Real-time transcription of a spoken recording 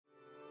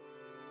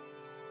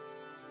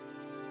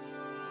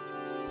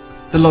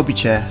The Lobby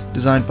Chair,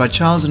 designed by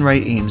Charles and Ray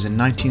Eames in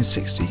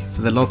 1960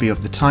 for the lobby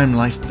of the Time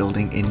Life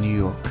building in New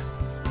York.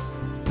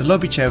 The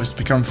Lobby Chair was to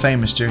become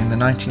famous during the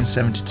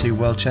 1972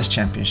 World Chess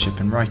Championship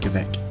in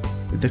Reykjavik.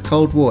 With the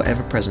Cold War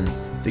ever present,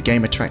 the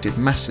game attracted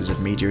masses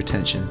of media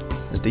attention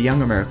as the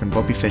young American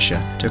Bobby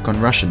Fischer took on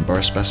Russian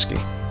Boris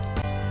Spassky.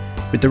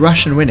 With the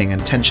Russian winning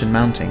and tension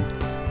mounting,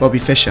 Bobby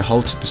Fischer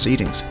halted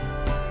proceedings.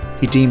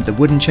 He deemed the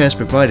wooden chairs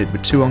provided were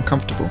too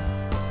uncomfortable.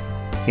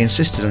 He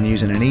insisted on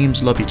using an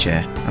Eames Lobby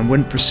Chair and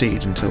wouldn't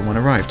proceed until one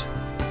arrived.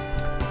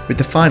 With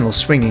the final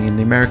swinging in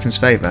the Americans'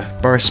 favour,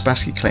 Boris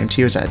Spassky claimed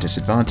he was at a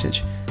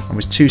disadvantage and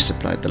was to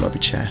supplied the Lobby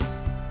Chair.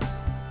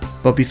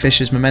 Bobby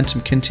Fischer's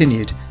momentum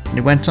continued and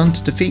he went on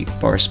to defeat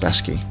Boris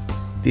Spassky,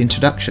 the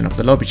introduction of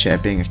the Lobby Chair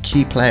being a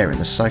key player in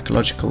the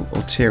psychological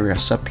ulterior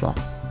subplot.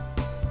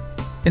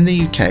 In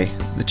the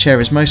UK, the chair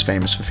is most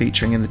famous for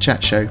featuring in the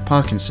chat show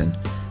Parkinson,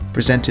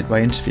 presented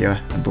by interviewer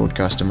and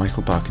broadcaster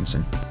Michael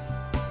Parkinson.